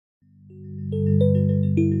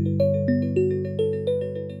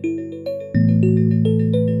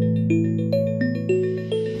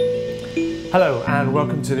Hello and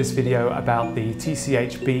welcome to this video about the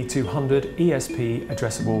TCH-B200 ESP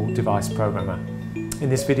Addressable Device Programmer. In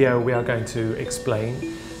this video we are going to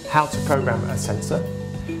explain how to program a sensor,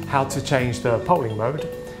 how to change the polling mode,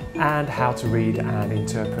 and how to read and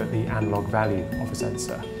interpret the analog value of a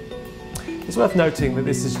sensor. It's worth noting that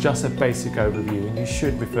this is just a basic overview and you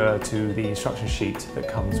should refer to the instruction sheet that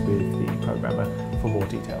comes with the programmer for more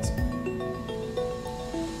details.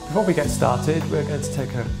 Before we get started, we're going to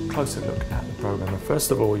take a closer look at the programmer.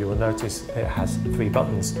 First of all, you will notice it has three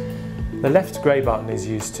buttons. The left grey button is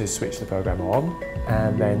used to switch the programmer on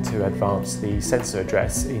and then to advance the sensor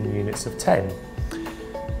address in units of 10.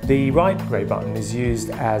 The right grey button is used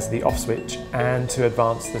as the off switch and to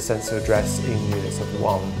advance the sensor address in units of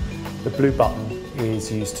 1. The blue button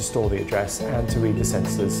is used to store the address and to read the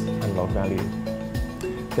sensor's analog value.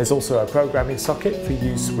 There's also a programming socket for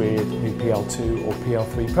use with the PL2 or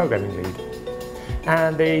PL3 programming lead.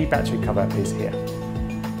 And the battery cover is here.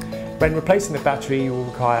 When replacing the battery, you will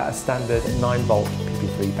require a standard 9-volt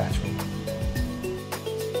PP3 battery.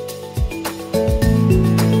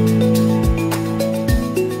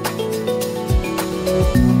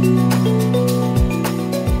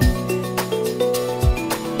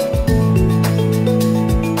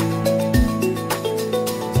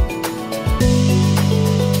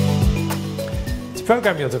 To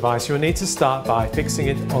program your device, you will need to start by fixing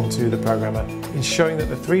it onto the programmer, ensuring that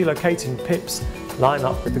the three locating pips line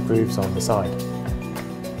up with the grooves on the side.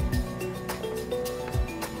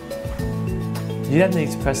 You then need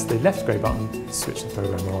to press the left grey button to switch the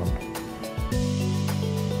programmer on.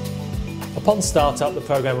 Upon startup, the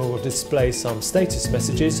programmer will display some status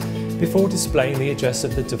messages before displaying the address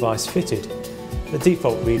of the device fitted. The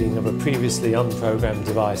default reading of a previously unprogrammed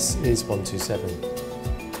device is 127.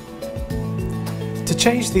 To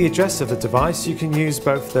change the address of the device, you can use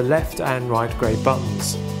both the left and right grey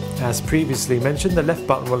buttons. As previously mentioned, the left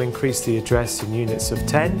button will increase the address in units of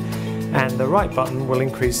 10 and the right button will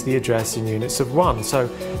increase the address in units of 1. So,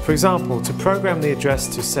 for example, to program the address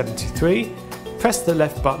to 73, press the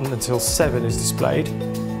left button until 7 is displayed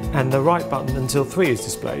and the right button until 3 is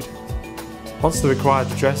displayed. Once the required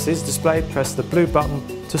address is displayed, press the blue button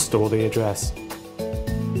to store the address.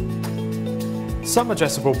 Some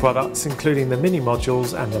addressable products, including the mini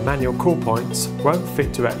modules and the manual call points, won't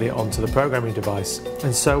fit directly onto the programming device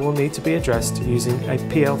and so will need to be addressed using a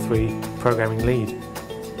PL3 programming lead.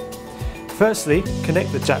 Firstly,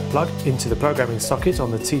 connect the jack plug into the programming socket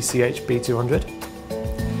on the TCH-B200.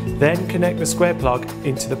 Then connect the square plug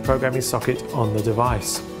into the programming socket on the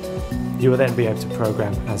device. You will then be able to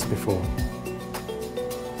program as before.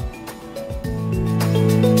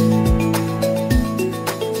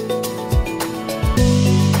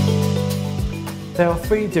 There are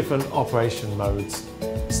three different operation modes: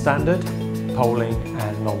 standard, polling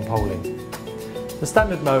and non-polling. The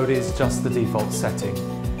standard mode is just the default setting.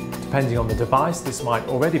 Depending on the device, this might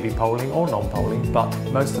already be polling or non-polling, but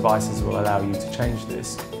most devices will allow you to change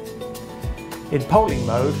this. In polling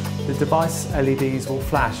mode, the device LEDs will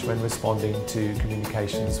flash when responding to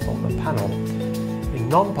communications from the panel. In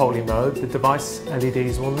non-polling mode, the device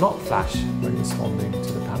LEDs will not flash when responding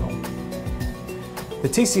to the panel. The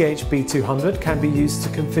TCH-B200 can be used to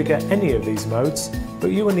configure any of these modes, but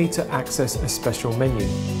you will need to access a special menu.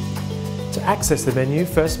 To access the menu,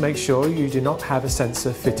 first make sure you do not have a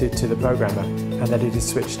sensor fitted to the programmer and that it is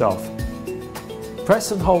switched off. Press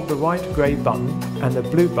and hold the right grey button and the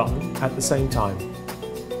blue button at the same time.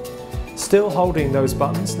 Still holding those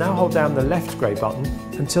buttons, now hold down the left grey button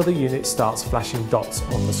until the unit starts flashing dots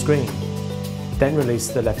on the screen. Then release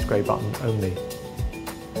the left grey button only.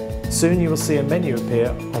 Soon you will see a menu appear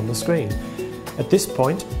on the screen. At this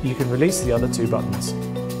point, you can release the other two buttons.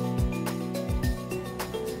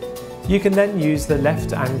 You can then use the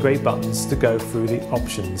left and grey buttons to go through the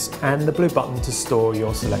options and the blue button to store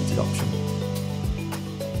your selected option.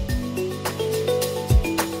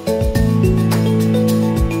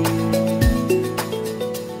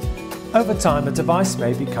 Over time, a device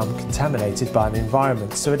may become contaminated by the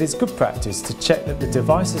environment, so it is good practice to check that the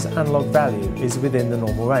device's analog value is within the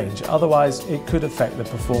normal range, otherwise it could affect the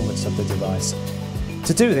performance of the device.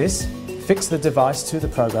 To do this, fix the device to the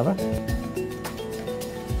programmer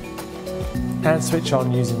and switch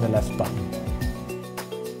on using the left button.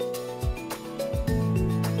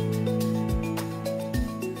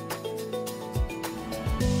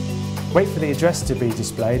 Wait for the address to be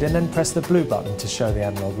displayed and then press the blue button to show the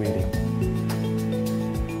analog reading.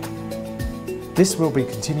 This will be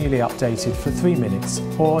continually updated for 3 minutes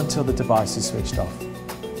or until the device is switched off.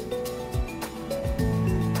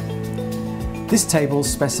 This table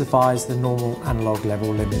specifies the normal analog level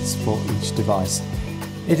limits for each device.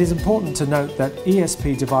 It is important to note that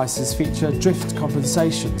ESP devices feature drift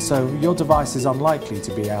compensation, so your device is unlikely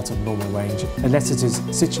to be out of normal range unless it is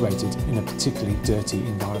situated in a particularly dirty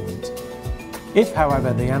environment. If,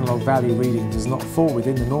 however, the analog value reading does not fall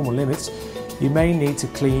within the normal limits, you may need to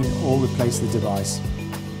clean or replace the device.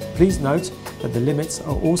 Please note that the limits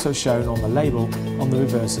are also shown on the label on the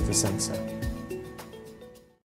reverse of the sensor.